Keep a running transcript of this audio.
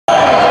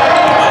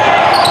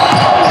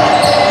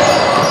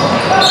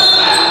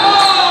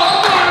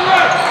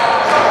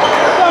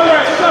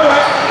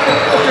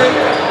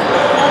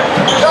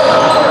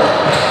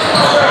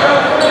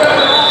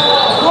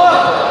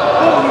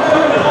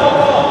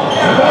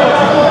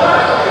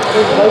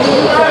We're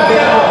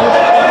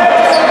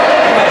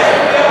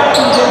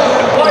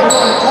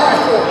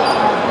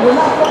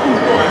not fucking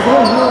going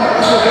here in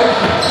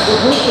observation.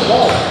 Reverse the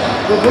ball.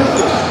 Reverse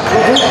it.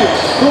 Reverse it.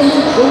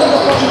 Go make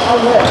a fucking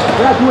outlet.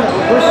 We're not doing it.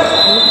 Reverse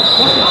it.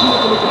 Fucking team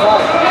to make the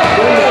ball.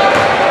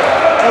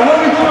 And what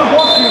are we doing on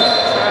ball street?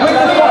 Wake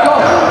the fuck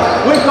up.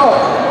 Wake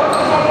up.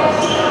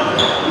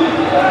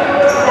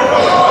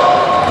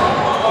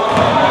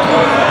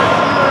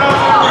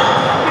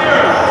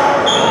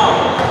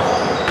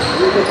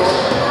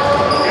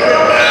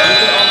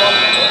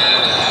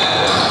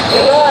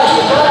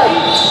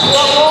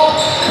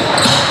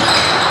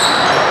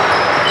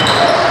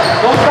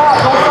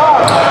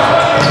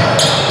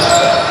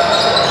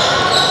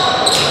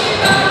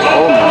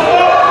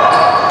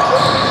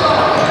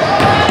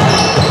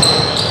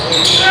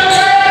 Yeah.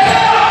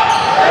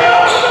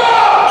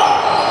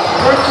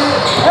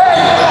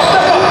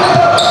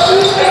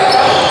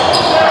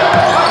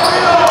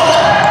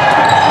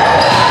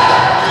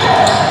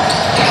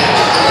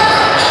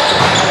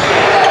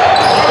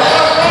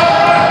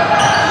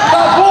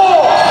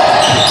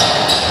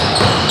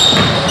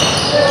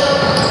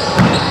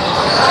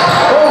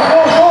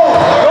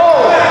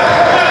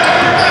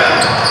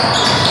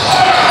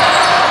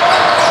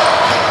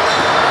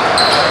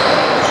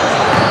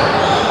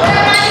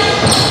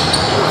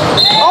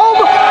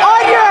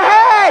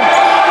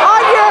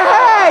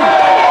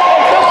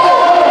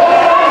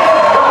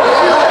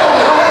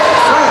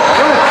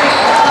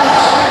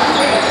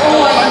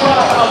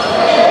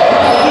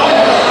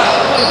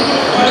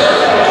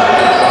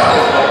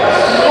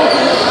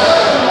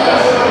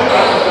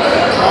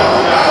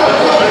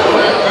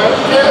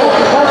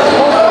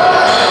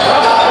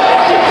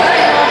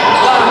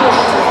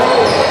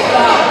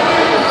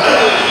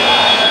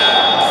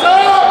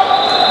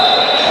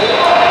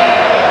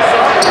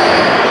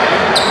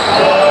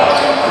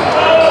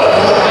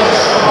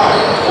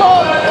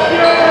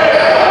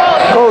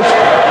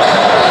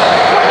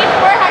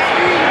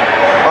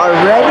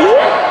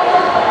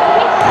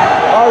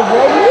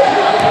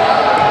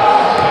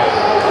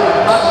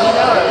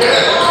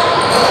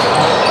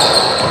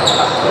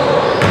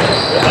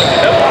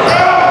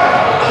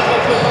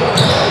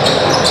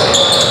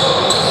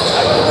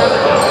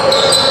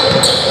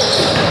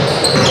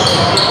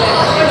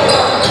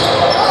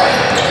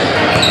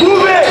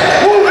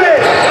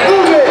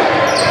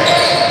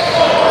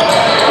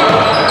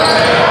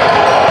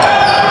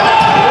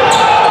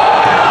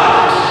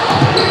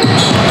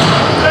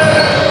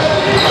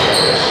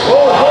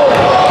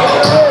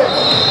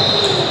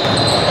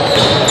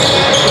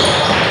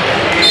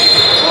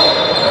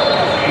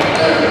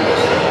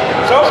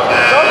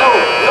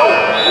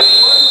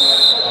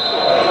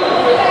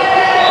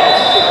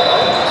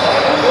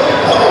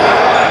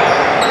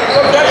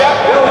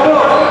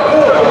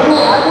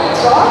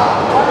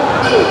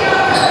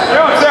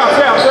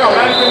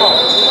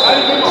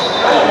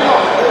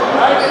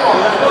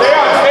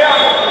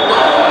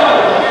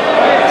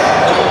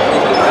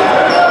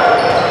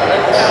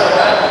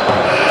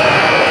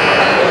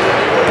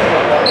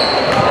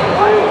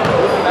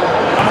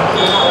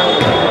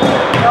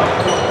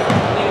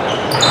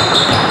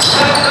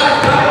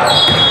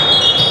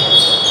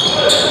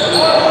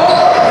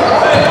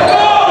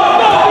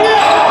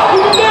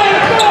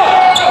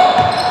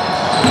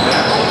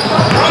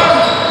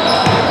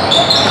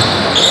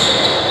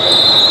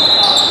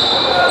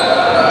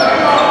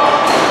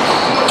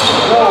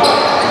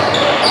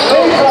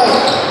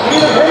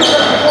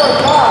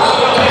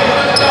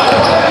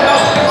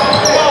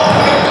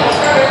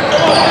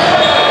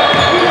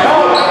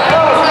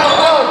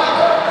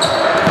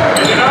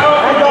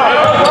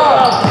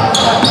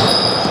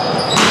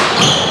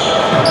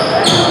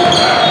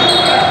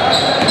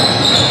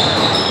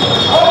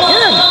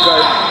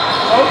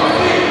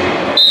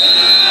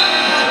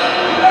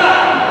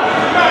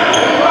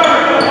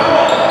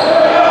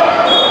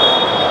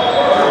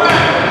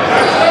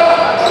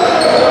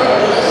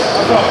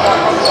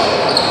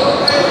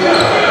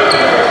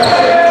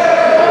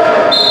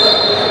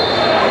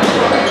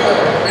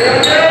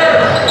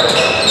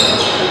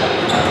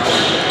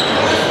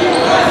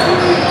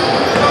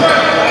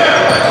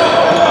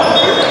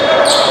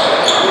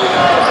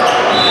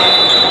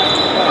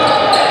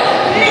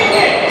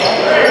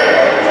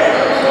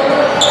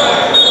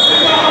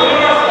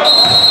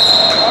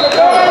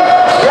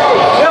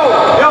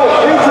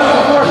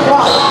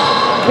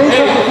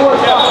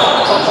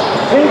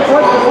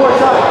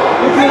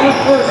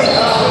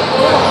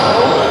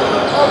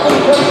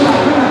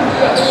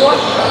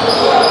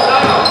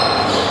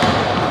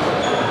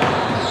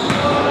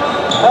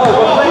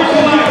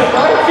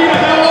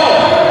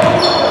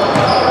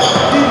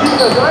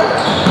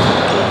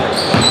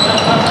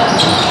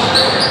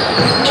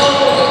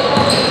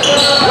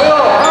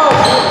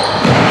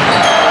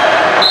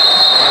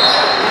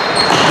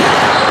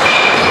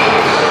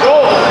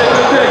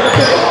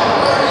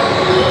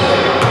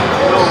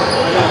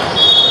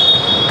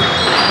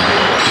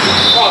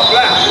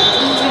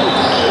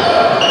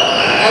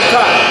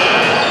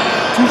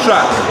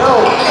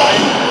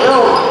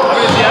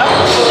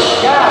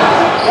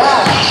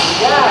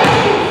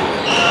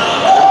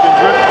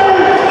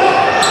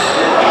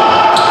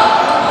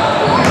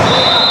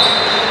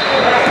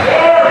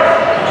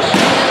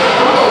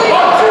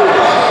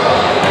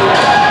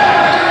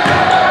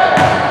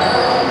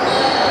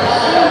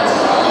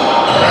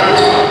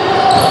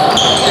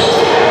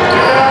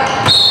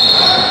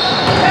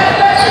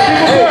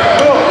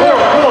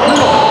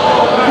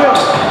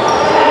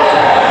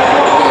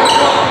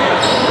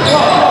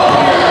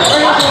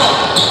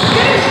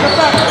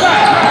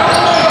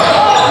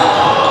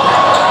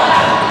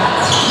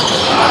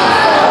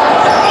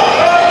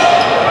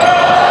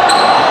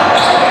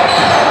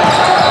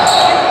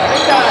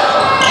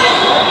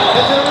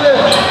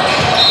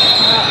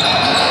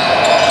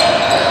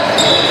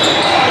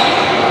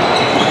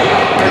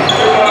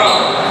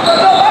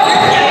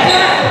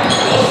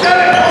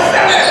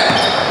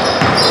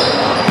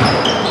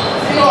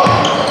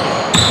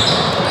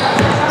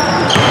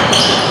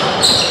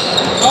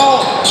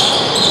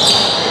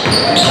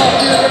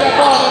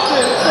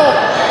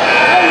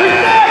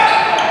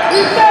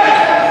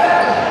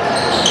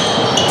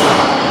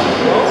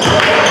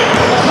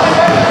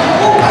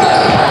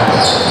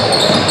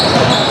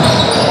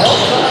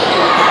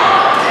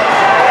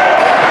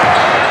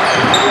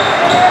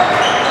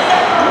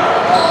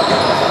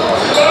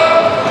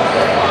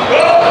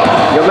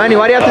 Manny,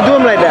 why do you have to do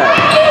him like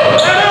that?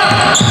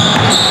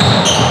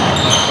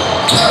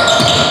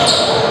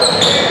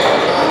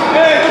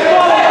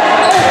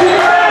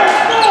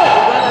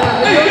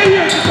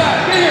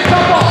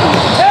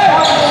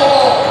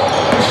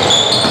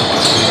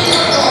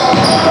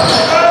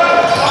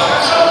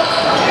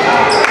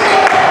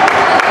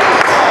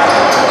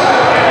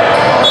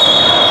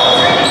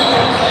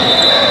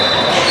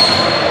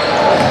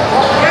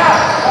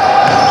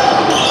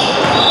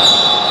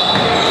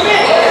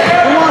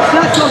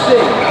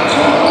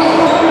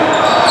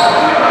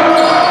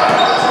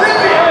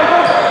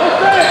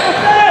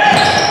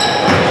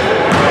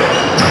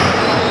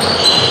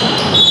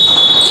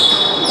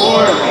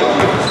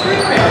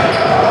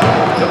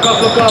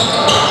 Look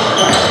up.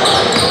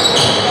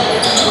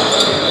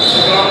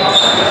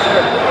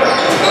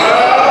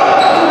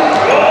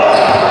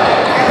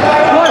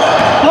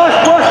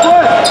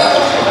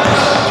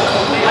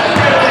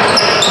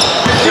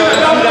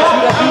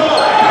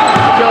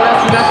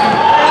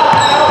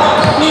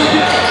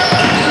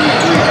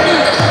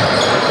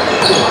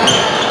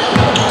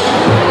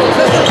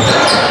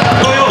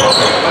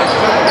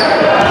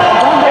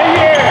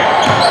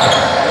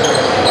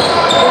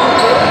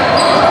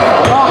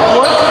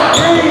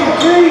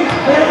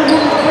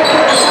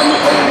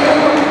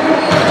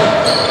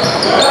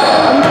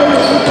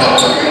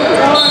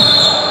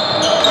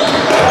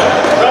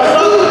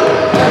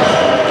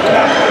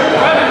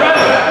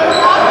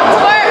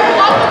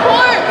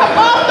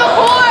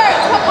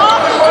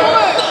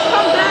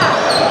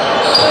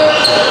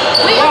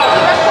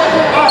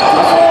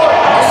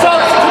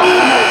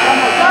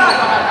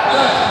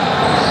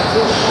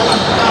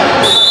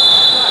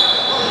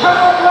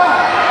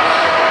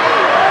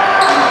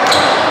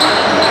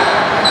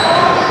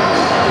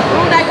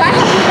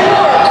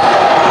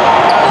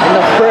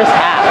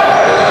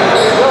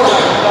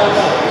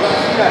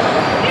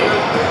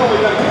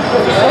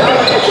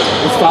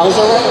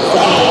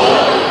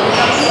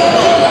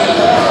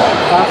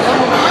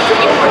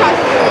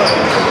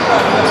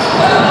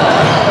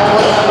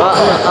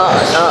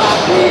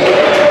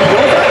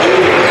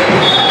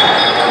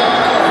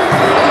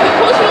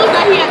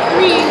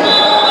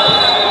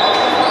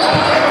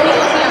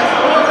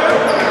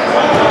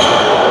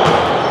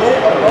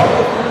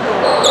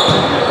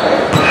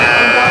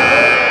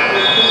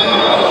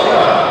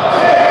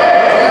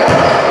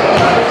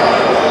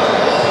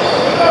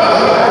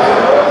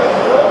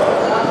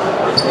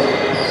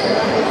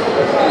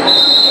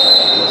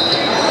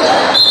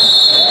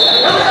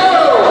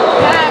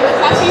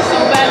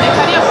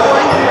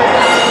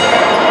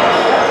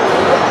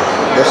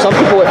 Some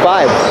people with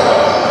 5.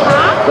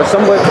 Huh?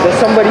 There's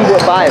somebody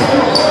with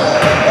 5.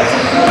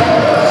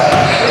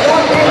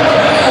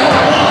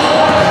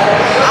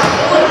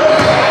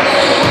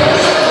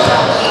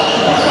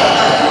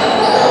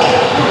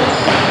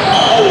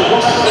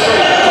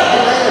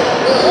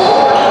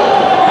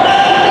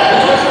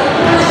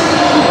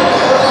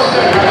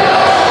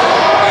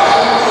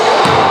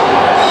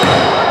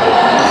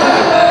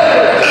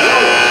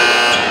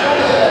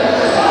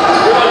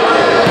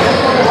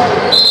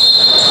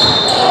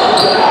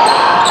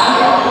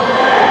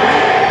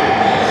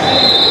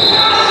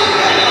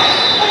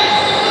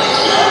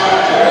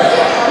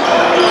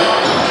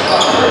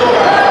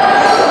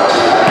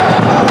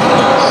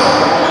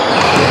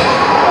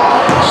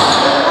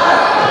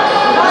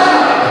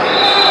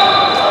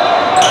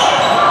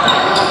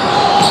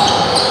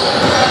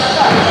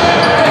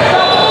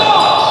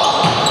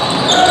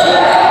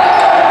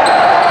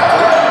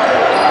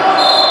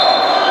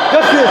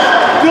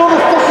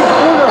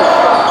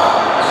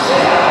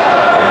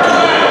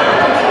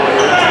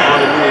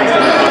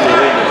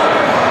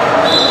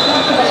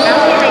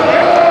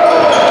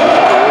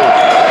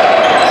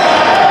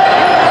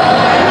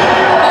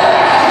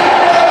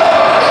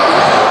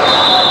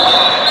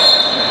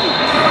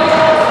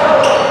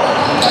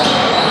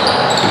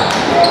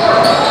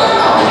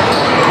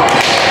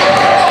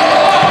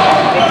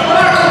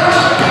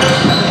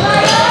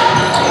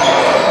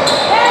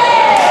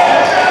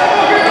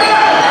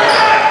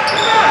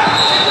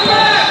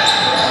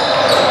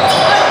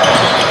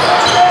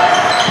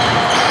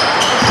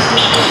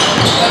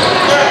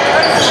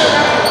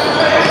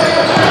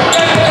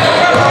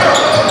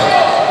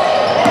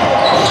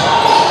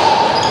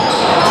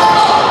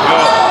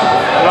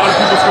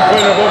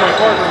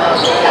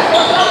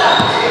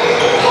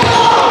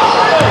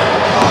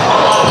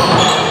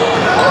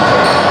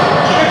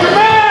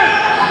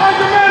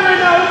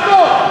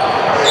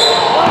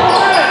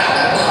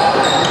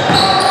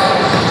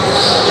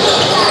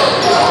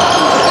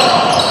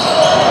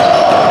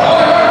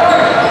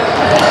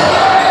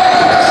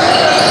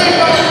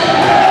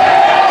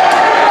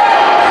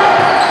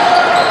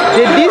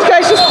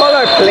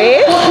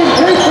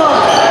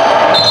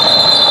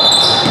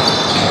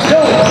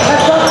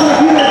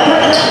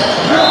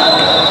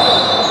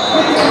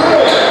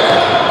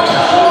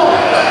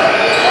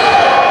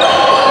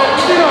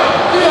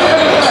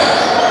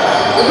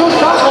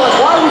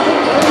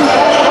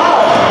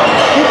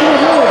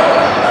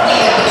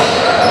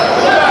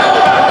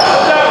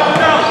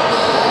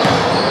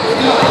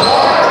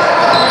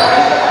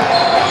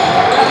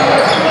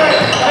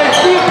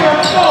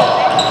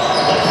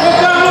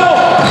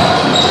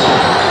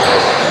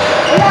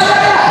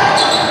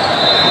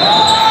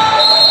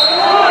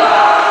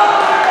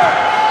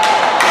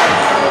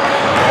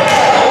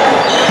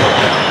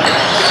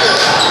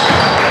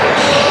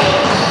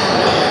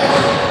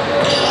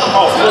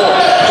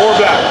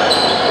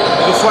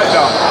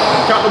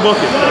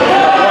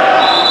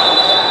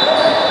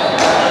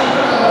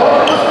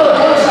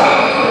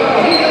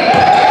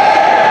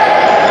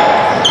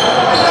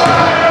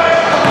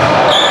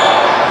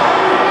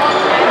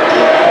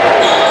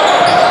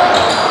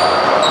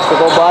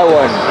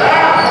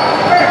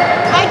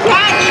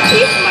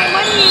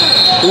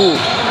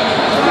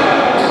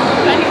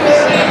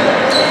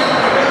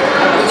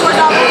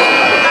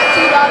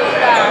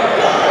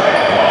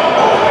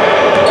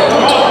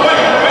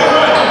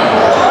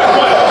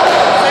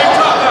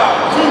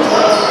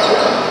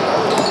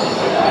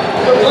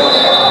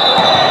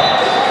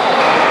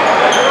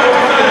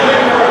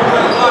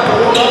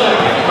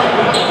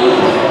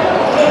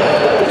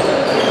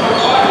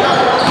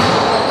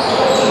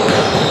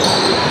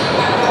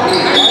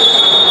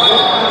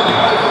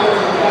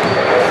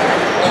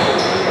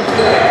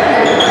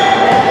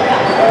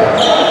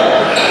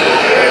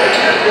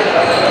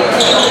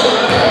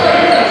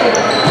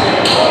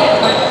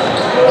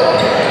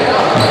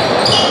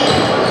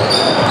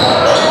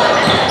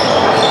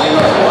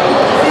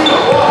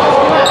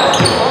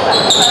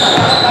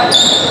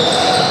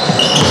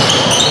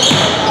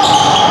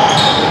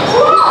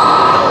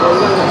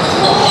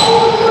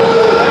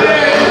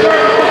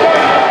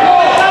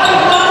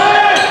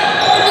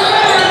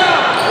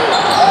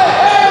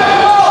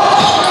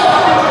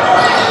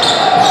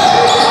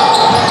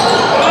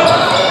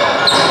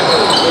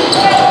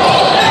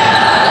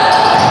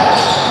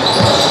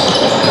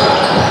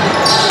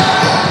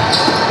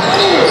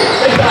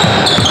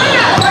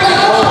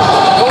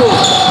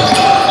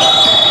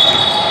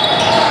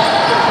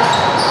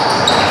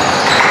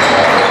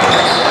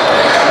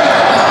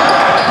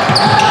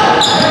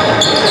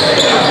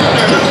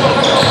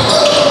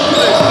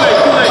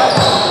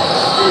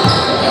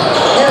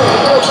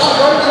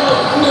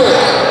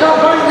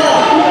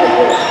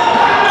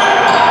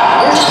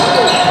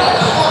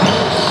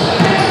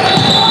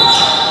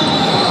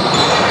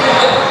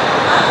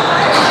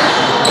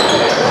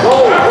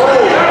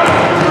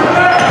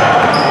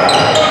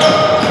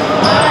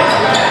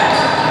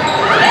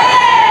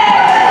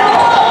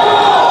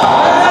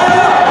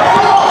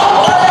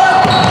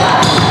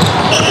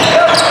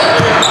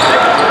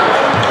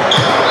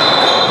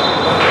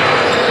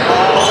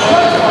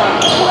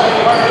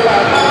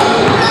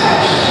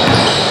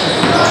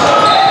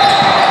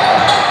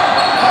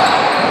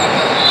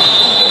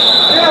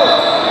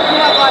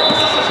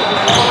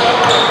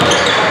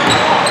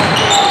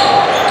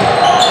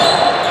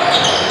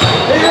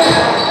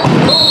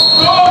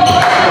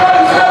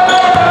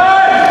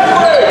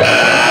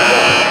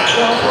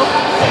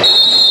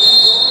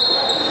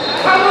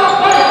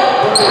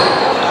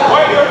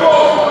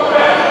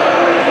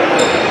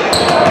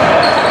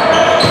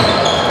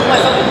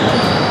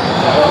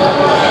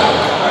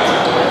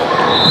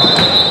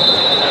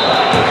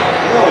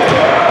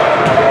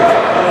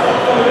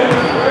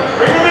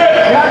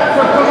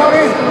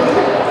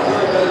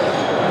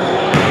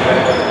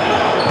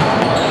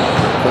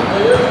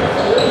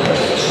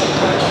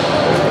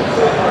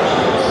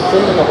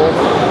 filming the whole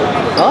thing.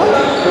 Huh?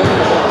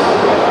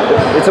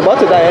 It's about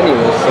to die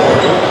anyways, so.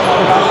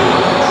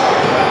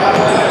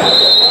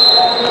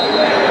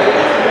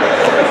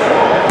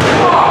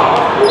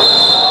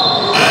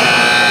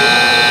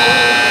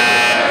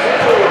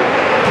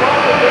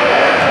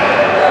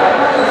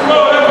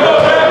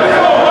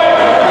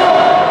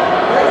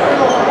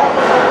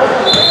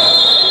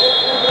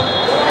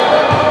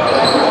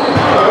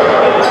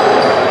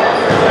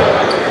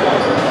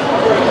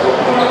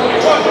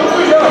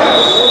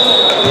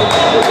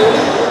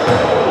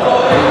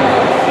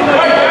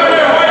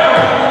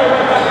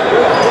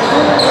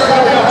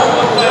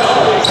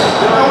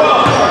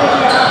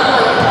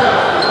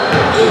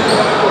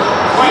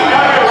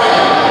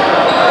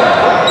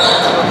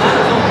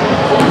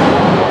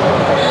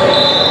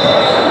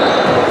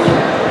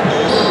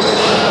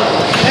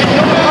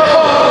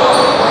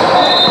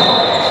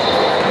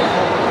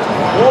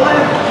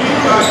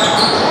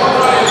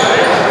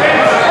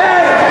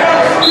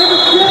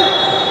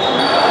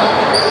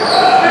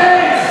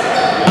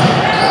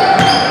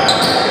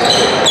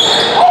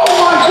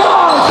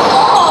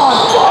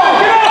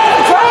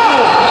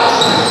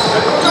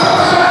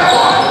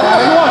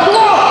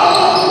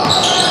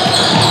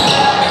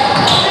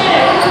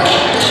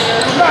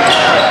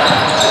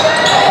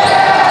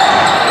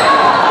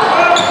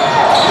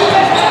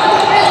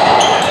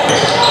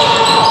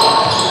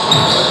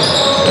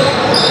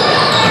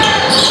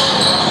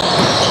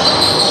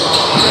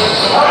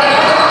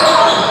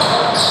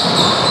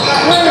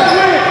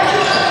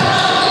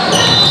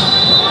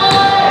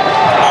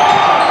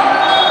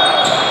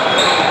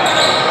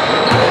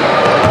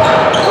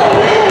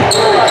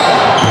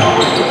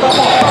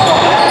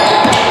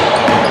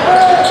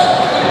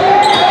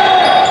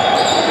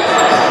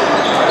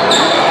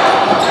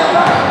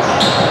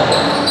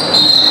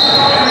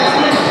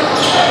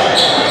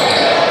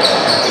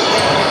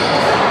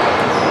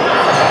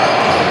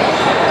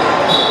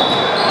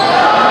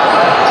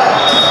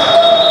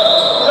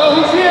 Yo,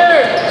 who's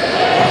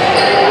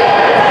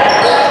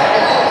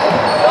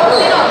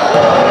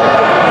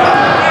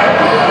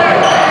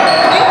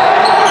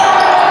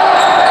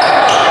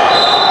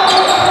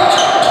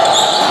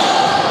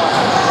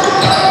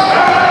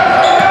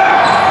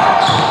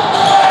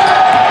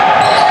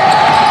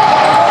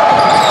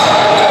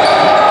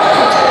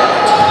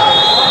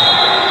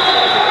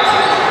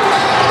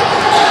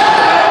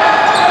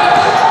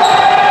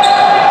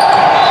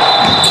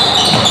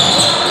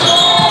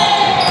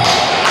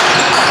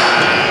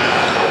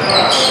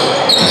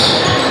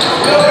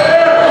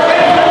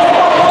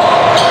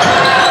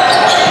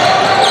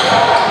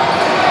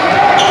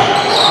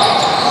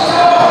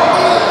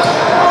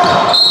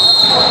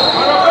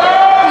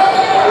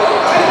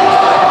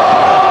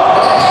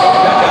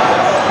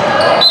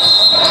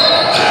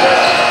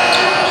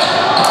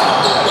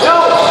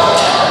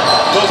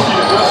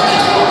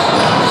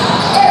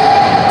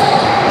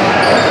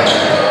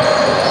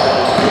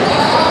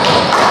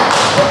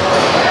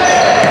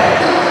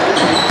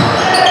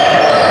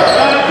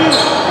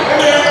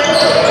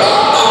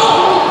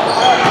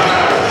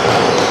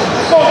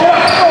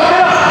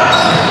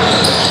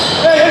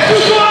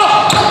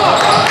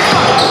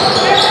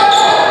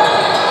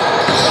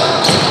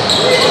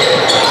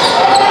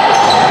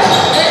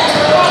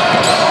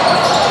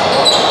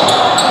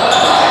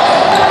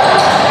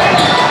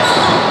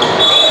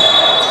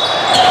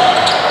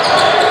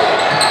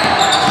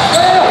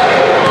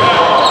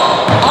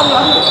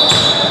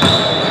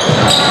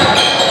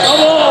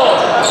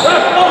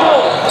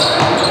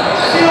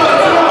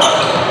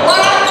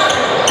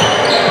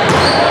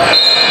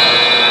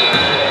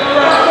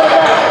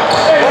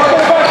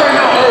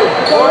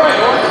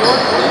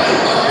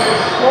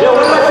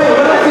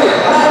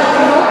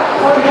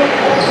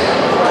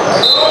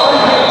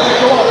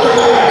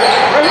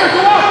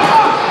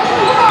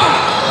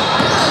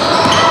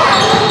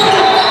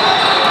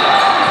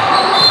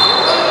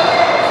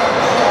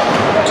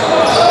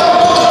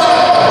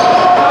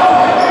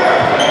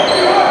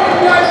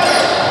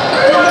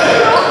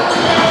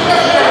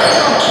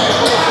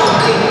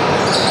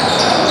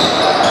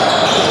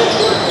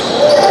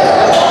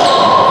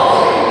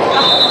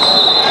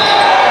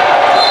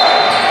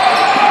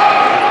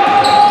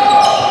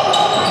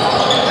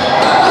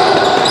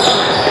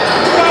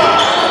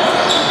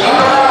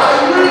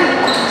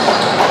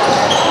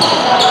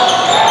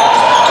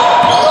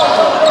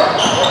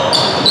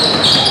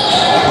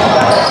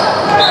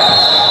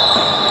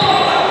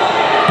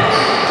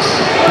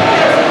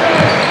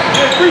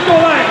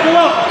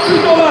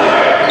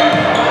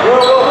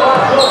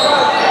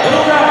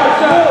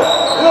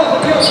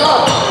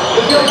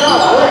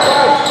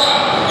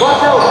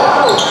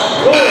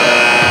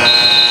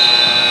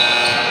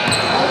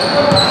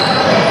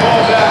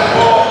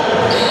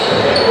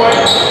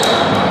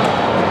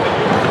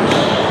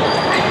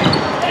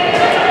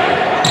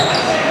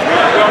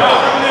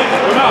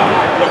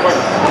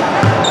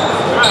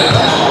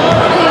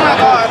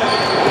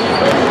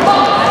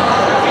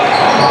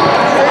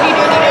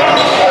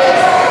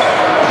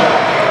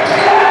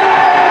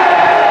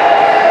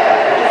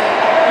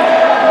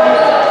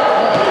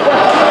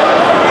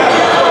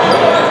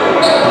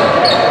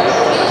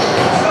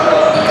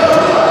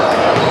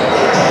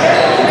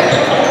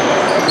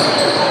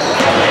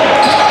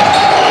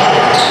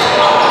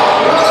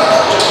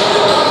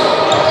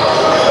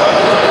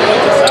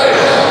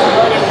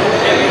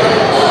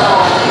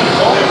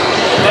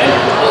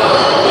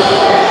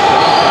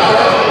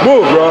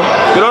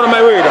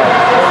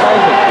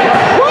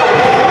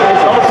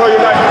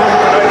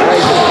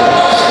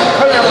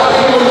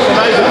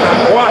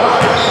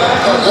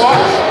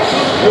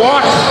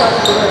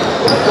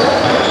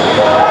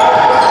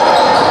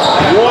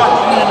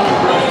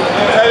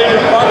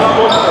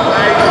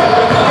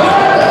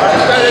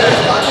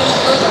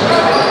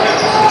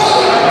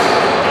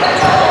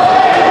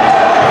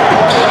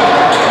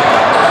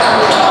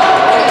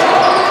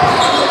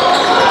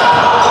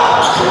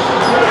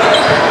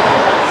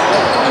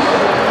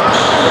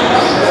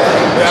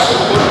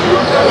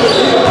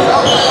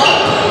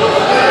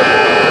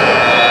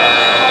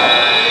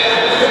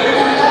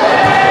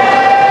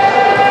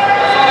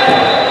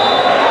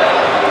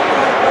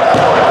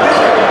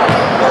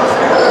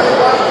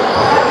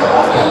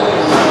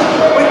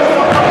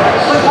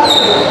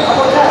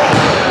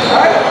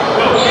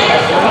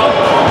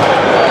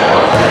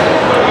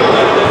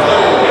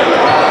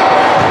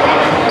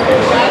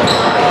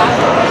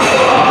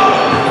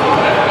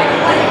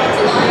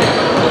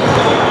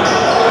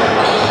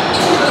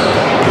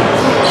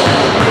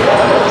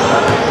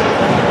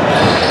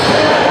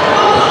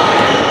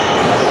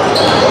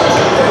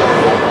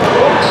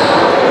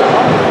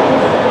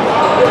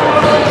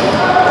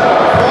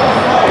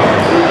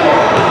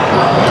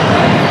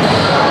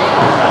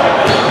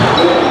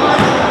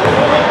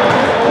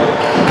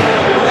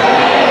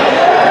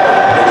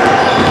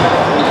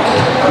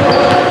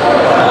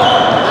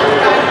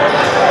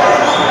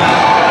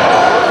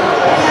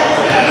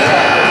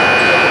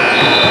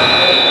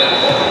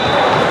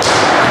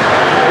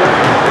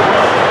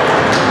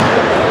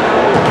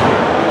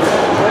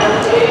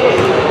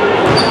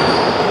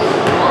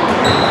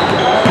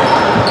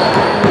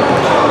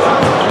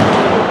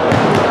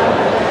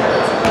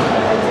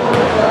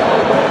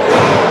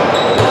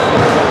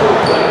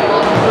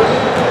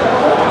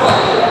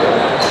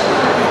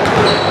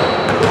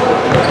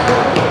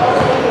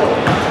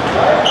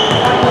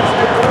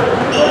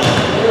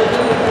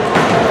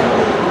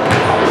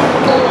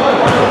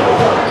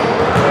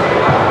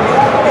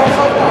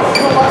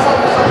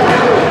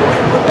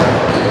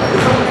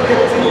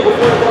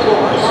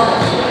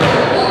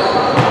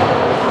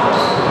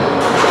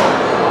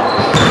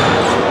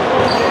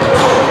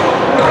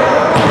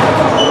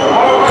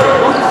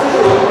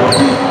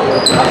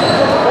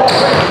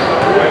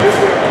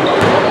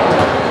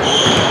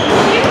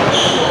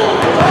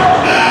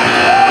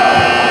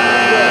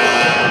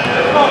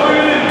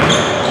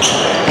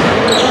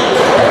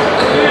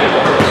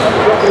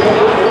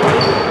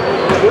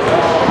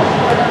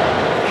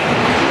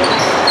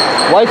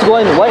White's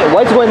going this way.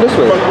 White was going this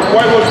way.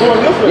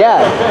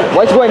 Yeah,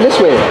 White's going this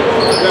way.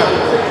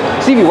 Yeah.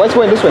 Stevie, White's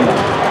going this way now.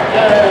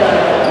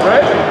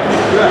 Right?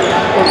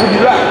 Yeah. Or to the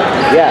left.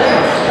 Yeah.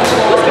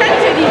 Who's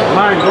Kenny?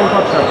 Mine, don't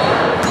touch her.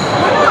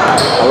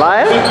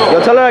 Alive?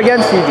 Yo, tell her again,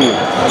 Stevie.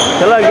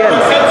 Tell her again.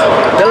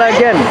 Tell her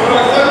again.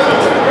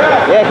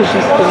 Yeah, because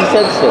he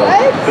said so.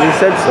 Because he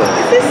said so.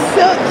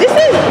 This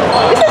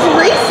is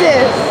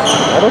racist.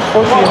 I don't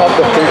suppose you have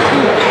the 13.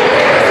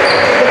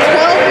 The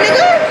 12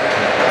 nigga?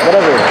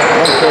 Whatever.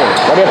 I don't care.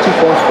 Why do you have 2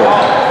 phones for?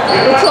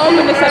 The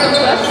 12 and the 7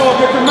 plus?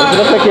 Does it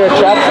look like you're a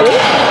trap still?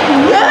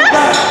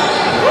 Yes!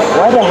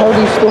 Why the hell do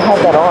you still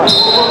have that on?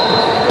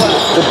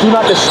 The do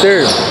not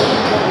disturb. Is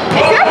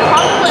there a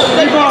problem with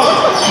like,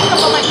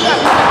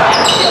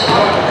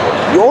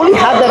 You only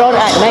have that on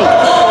at night.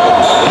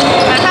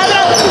 I have it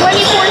on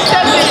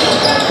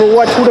 24/7. For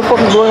what? Who the fuck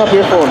is blowing up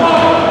your phone?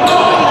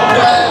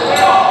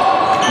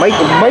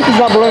 Mike is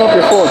not blowing up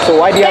your phone, so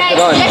why do you have it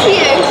on? Yes,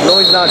 he is. No,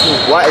 he's not.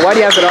 Why do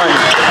you have it on?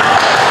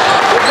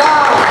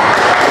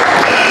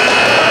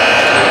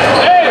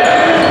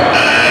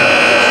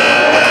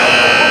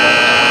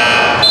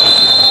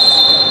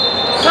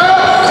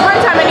 Run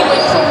time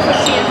anyway, so we're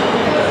seeing.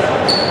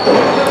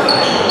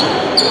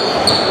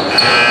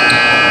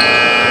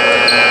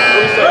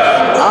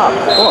 Ah,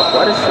 fuck,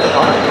 why does it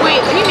on? Wait,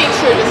 let me make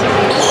sure this is.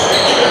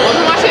 Well,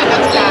 I'm watching it,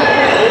 that's bad.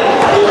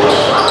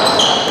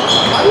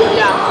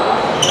 Yeah.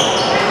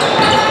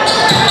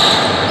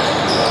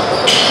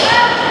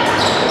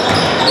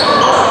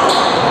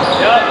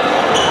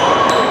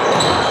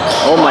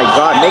 Oh my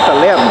god, make a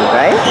layup,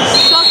 guy.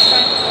 Sucks,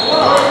 man.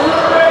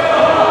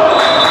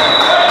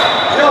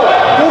 Yo,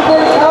 good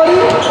verticality,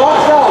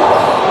 box out.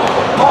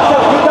 Box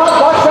out, get down,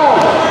 box out.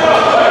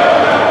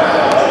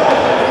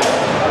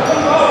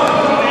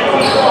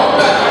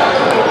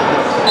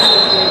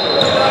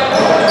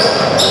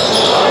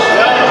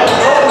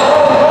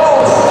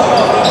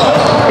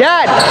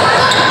 Dad!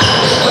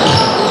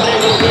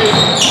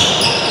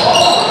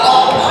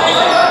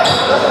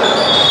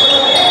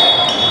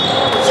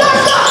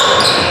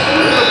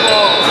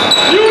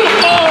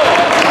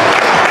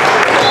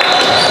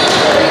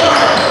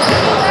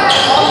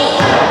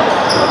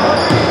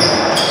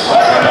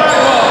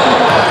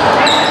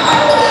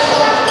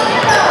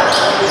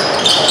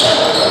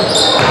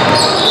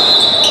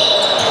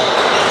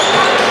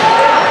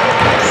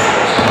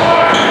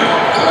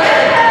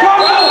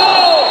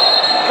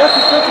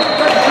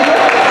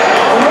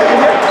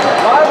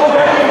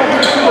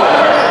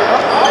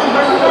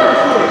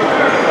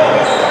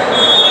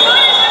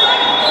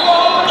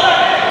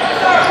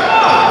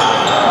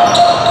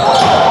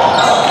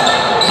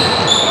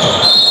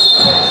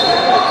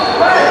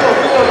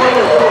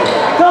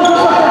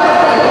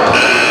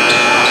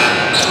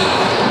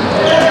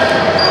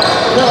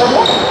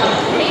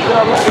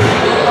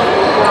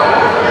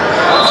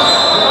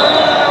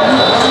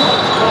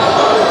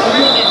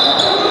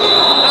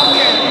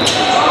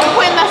 I'm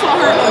putting this on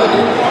her.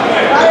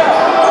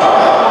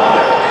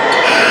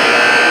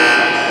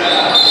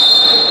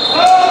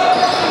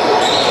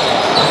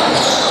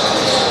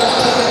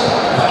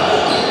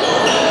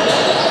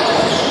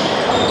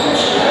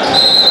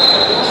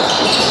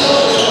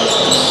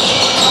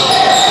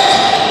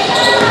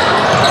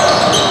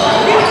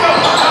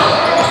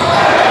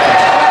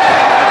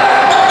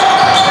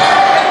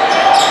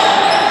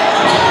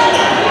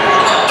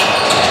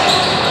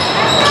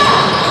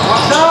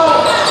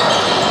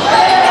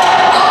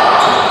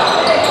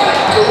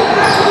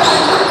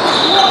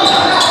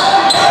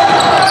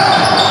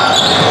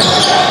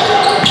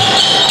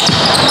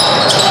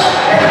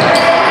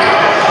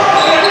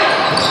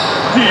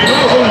 You know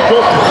it's only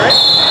joking, right?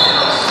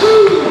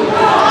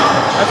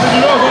 I said, you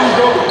know it's only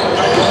joking.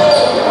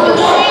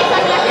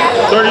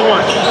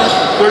 31.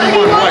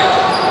 31 white.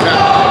 Yeah.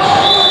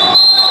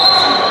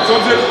 So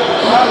just,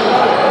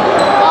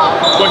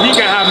 but he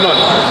can have none.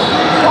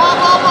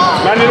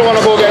 Man, you don't want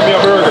to go get me a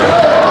burger.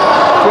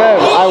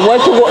 Trev, I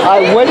went to go I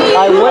get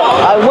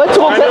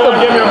don't want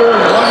to get me a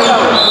burger.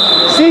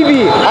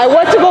 CB, I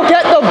went to go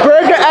get the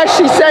burger and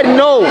she said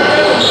no.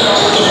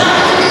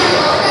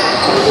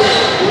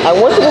 I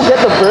went to go get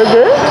the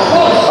burger.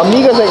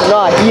 Amiga's like,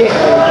 nah,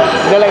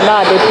 they're like,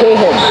 nah, they pay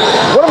him.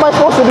 What am I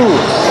supposed to do?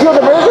 Steal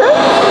the burger?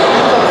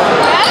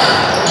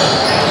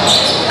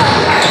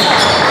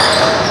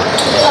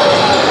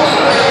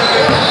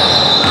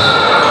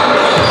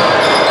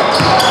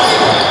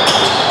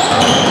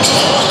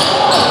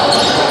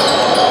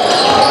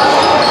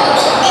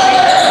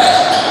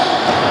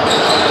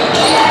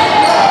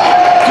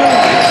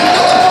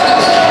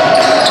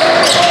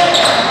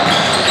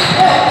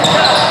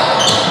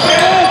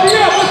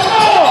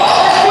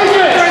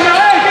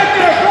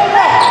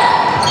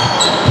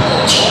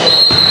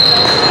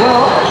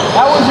 Well,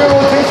 that was your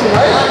rotation,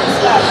 right?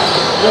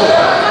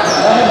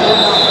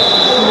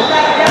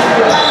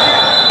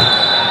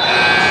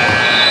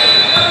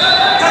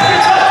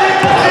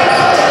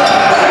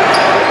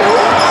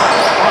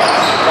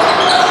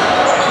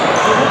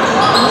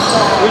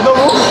 There's no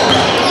room?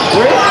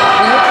 Where?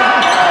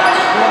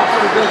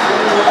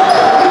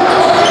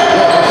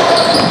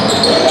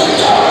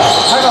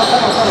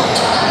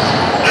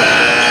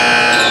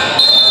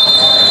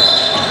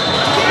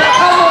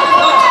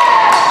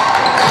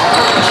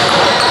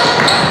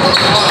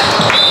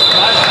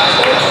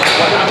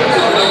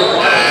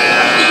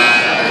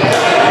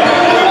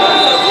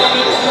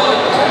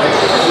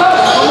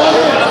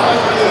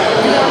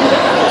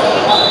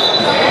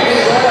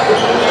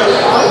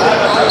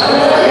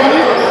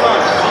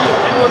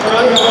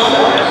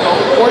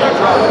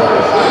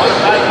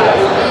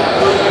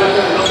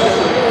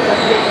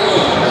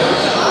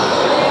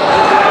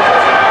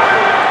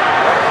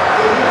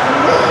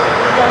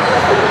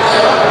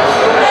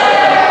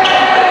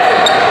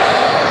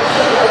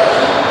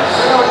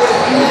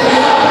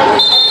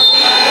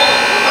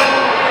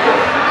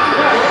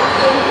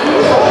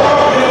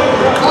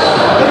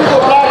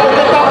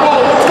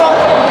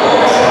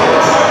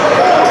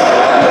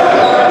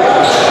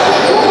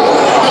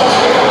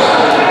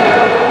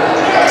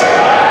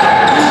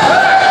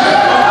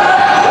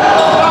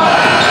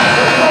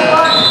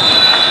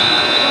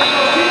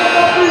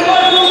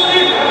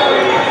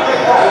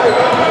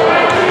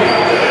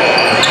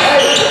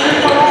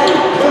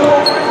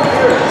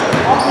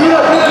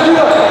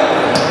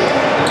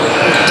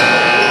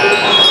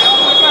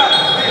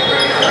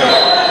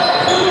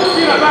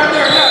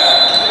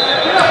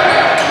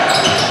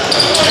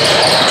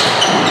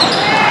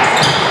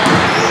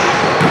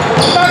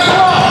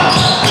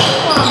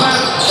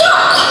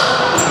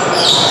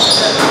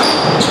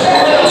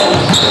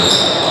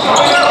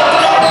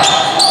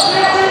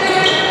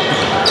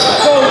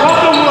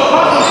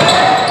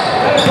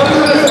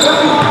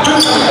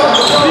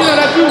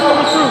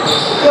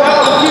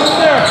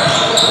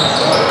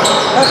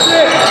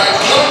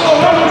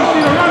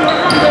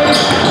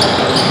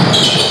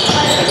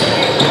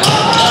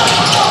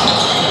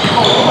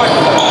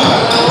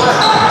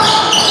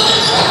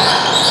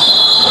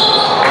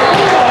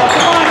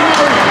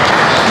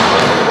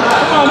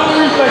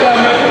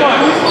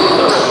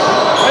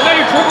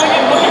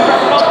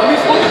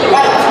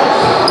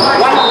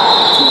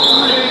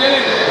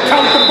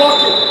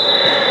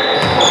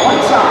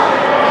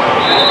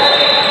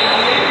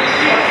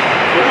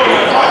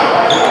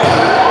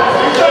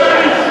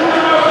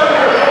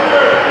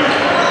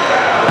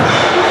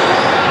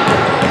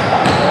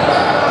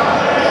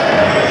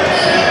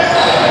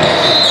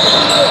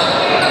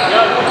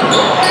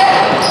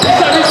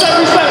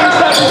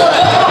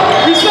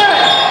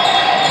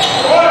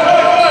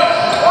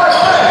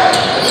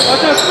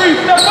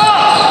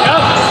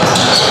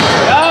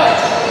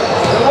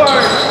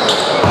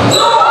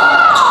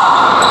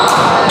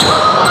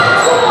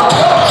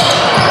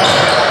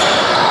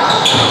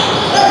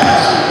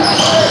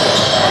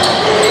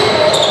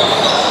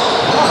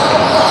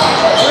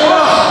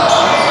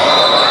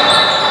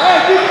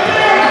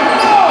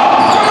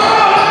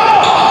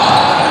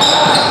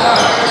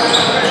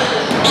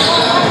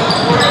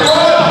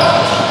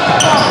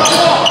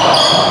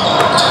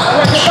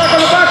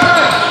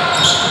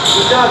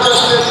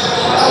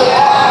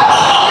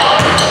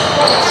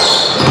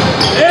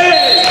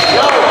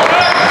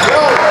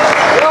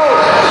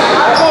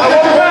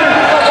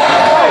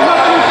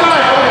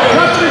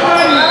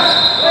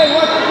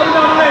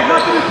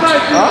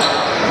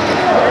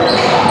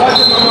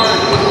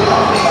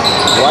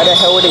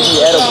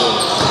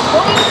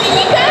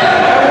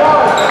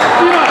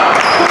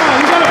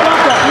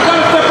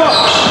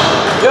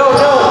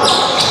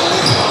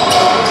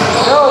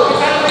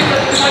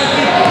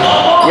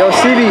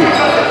 CB,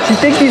 she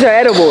thinks these are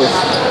edibles.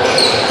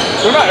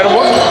 They're not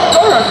edible.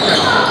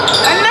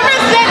 I never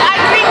said I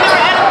think they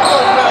were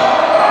edible, bro.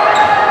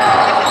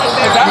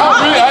 Is that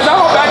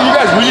how bad you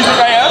guys really think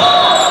I am?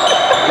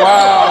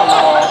 Wow.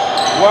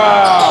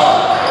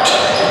 Wow.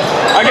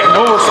 I get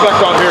no respect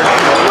on here.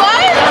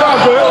 What?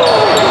 Sounds good.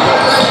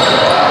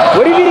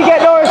 What do you mean you get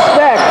no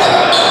respect?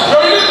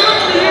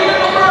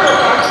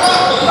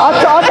 I'll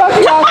talk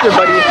to you after,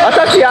 buddy. I'll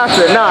talk to you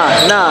after. Nah.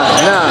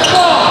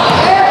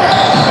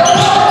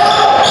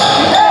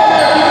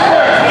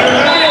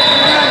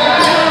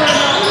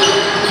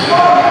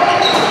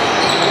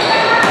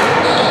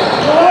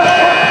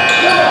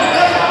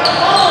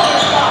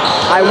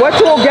 I went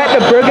to go get the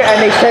burger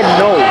and they said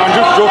no. I'm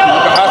just joking. You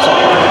can have some.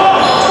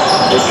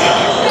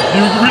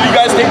 You really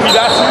guys take me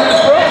that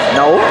serious, bro?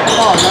 No.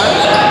 Come on, man.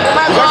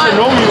 My You guys should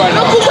know me by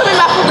now. Look who's coming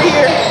back over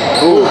here.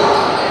 Ooh.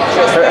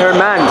 Her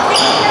man.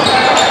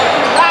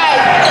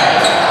 Right.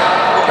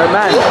 Her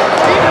man.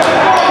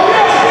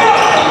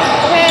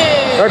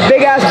 Hey. Her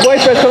big ass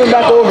boyfriend's coming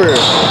back over.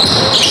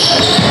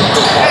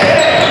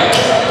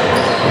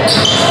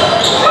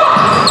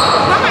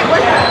 Not my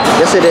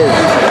boyfriend. Yes, it is.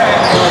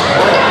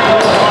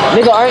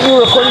 Nigga, aren't you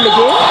recording the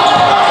game?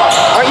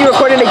 Aren't you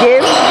recording the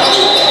game?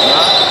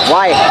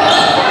 Why?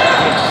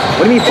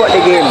 What do you mean fuck the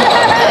game?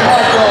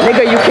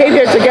 Nigga, you came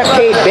here to get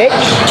paid, bitch.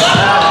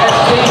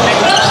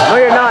 No,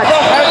 you're not.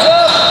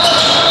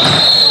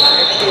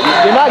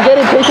 You're not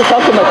getting paid to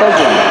talk to my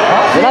cousin.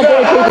 You're not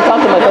getting paid to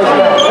talk to my cousin.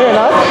 No, you're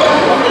not.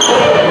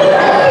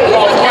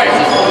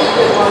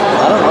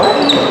 I don't know.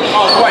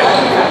 Oh, white.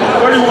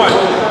 31.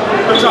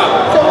 Good job.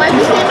 So why'd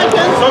you say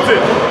McKenzie?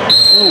 Something.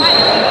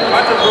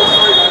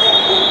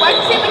 Why'd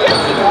you say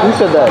McKenzie? Who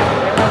said that?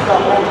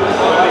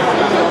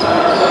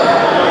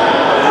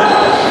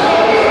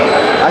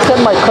 I said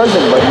my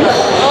cousin, buddy.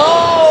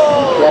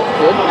 Oh. Yeah,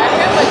 kid.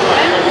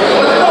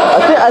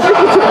 I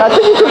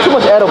think you took too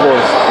much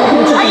edibles.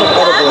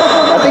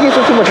 I think you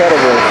took too much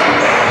edibles.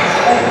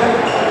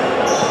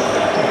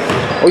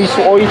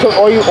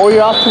 Or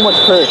you're off too much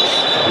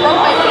perks.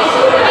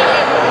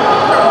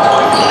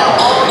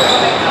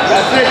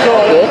 That's it, Joe.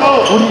 Okay.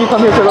 Who did you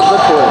come here to look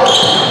good for?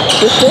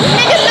 Sister?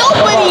 Nigga,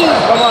 nobody.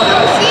 Come on,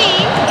 man.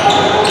 See?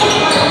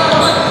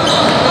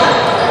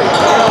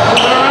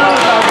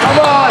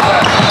 Come on.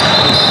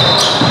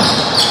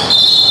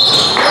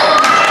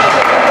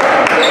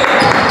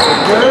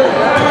 Good.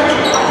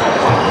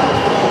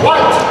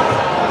 White.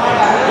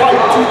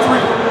 White,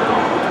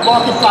 2-3.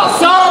 Marking foul.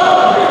 Stop.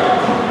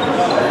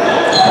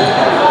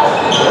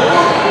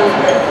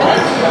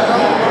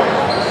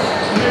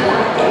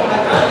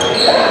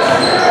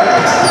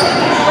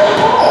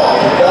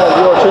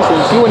 Yo, Tristan,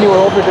 you see when you were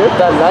over there,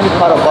 that Nani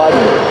caught a body.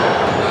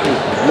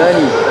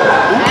 Nani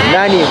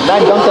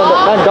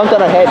jumped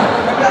on her head.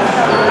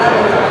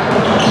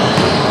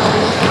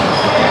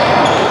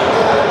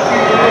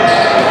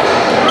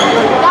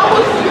 That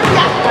was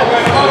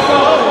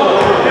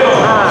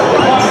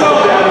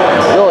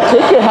Yo,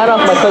 take your hat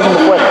off my cousin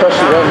before I crush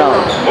you right now.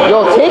 Yo,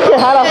 take your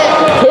hat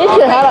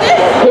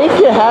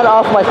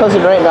off my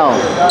cousin right now.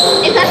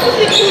 It's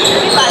actually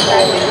 2:45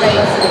 right?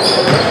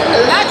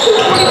 Not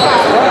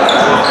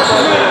 2:45.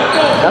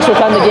 That's what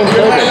time the game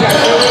started.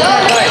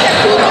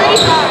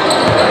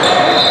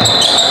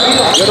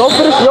 Yo, don't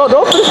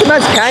finish the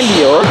man's candy,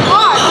 yo.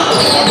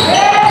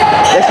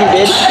 Yes, you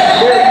did.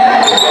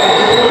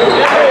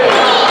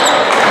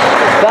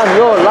 Damn,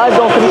 yo, live,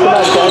 don't finish the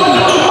man's candy.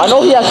 I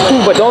know he has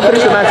 2, but don't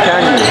finish the man's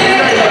candy.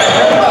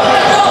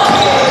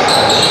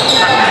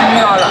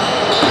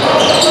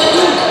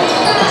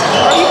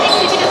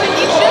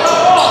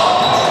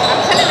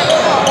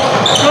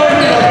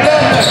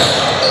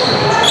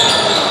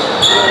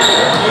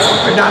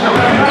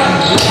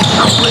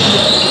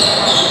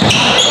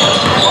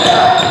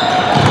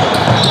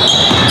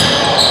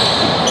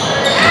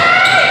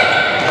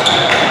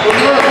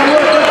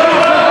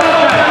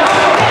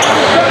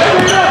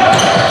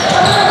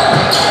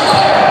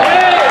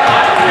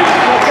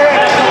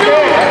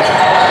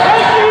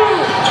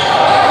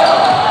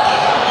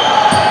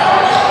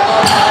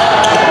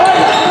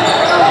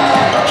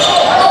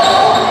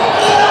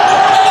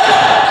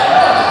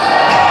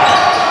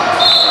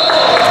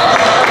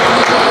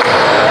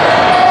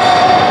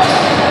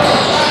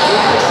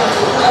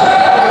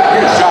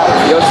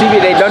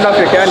 They done off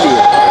your candy.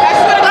 I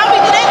swear to God, we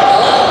didn't.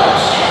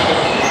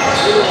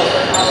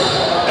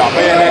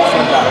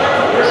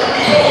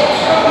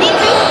 Me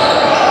too.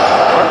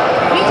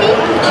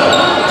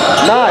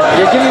 Nah,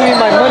 you're giving me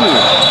my money.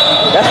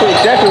 That's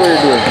exactly what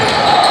you're doing.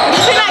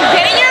 You're not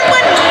getting your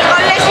money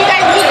unless you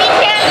guys give me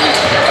candy.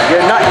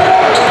 You're not.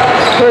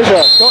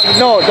 Persia,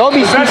 don't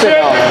be stupid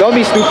now. Don't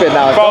be stupid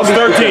now. False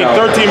 13,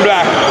 13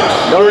 black.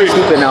 Don't be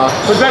stupid now.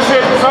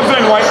 Possession,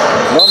 something white.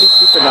 Don't be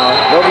stupid now.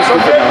 Don't be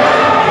stupid now.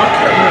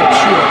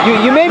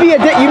 You may be you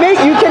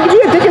can be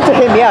addicted to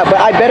him, yeah, but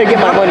I better get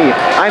my money.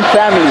 I'm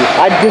family.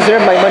 I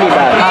deserve my money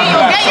back.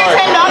 Get your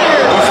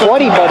 $10.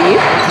 20, buddy.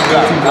 Yeah,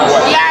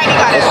 I already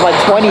got it. It's my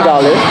 $20.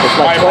 It's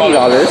my $20.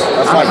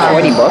 That's my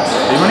 $20 bucks.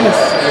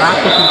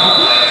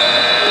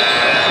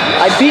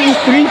 I beat you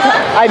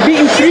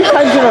three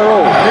times in a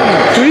row.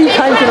 3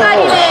 times in a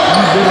row.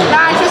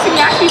 Nah, it's just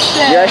you're actually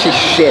shit. You're actually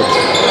shit.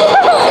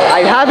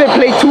 I haven't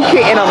played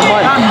 2K in a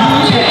month.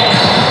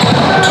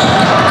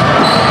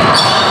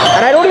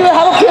 And I don't even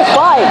have a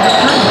PS5.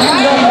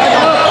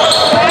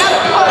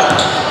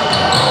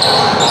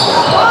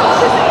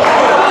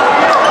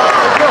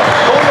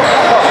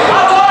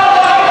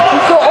 He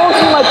still owes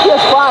me my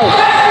PS5.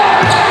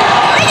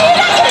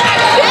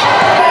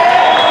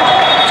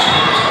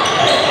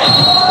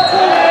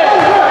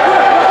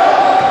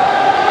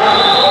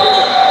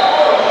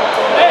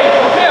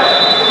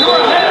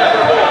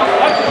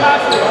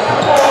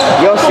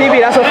 Yo, CB,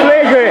 that's a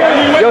flagrant.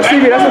 Yo,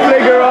 CB, that's a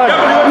flagrant run.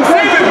 He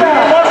said it, bro.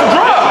 He wants to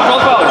drop.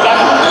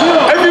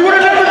 If he would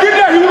have never did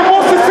that, he would have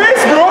busted his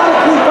face, bro.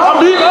 I'm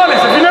being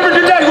honest. If he never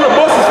did that, he would have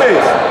busted his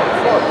face.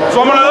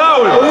 So I'm going to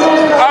allow him.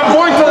 I'm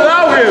going to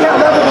allow him.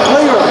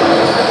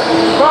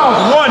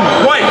 One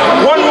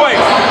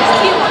white.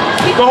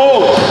 The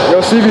hold.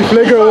 Yo, CB,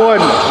 flagrant 1.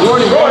 Bro,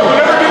 if you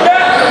never did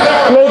that,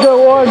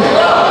 Flagrant 1.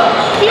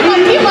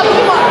 Keep up.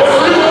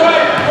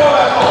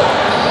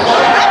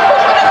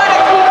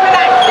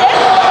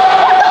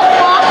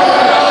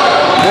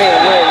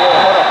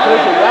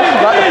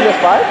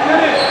 PS5?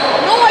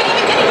 No, I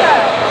didn't get it yet.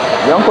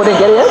 Your uncle didn't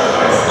get it yet?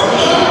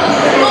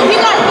 No, he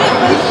got it,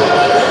 but he's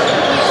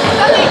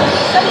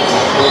selling.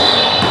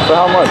 For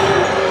how much? I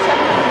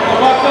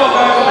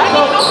didn't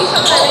know he's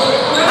selling.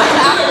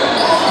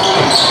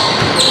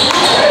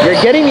 You're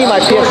getting me my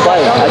PS5.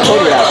 I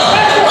told you that.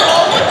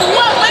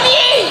 What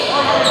money?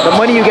 The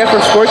money you get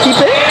for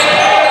scorekeeping?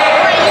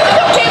 Alright, you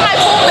can pay my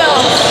phone bill.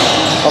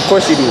 Of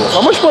course you do.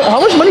 How much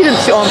money did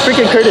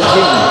freaking Curtis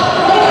give you?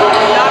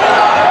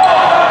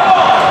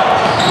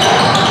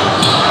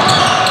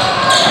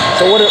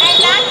 So what?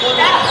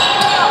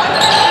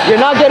 You're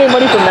not getting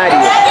money from Natty.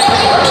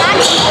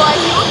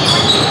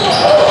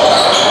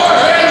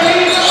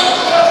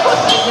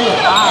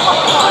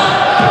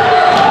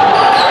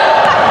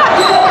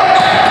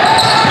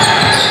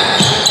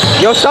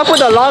 Yo, stop with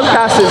the long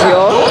passes,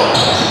 yo.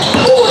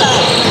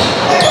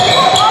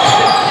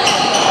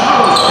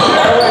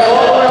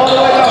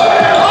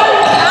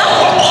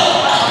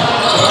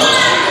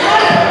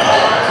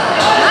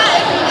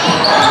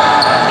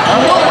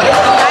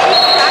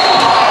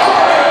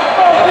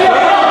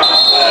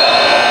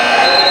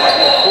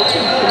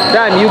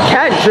 Damn, you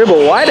can't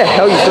dribble. Why the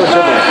hell you still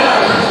dribbling?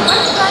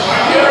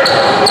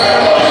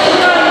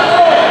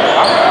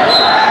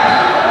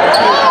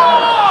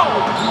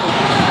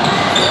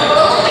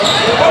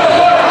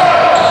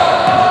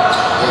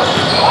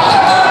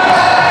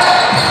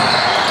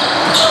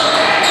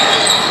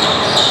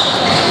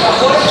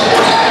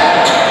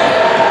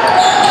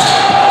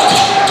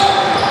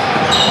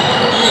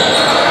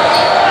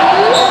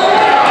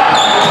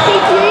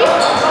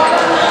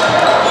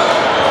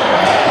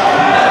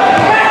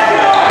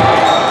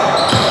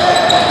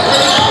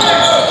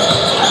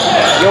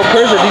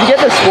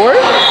 Score?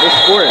 They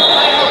scored.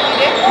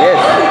 Yes.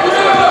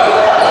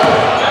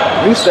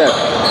 Nustep.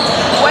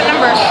 What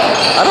number? I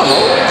don't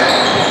know.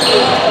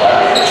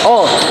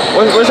 Oh,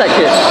 where's that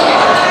kid?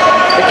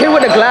 The kid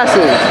with the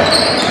glasses.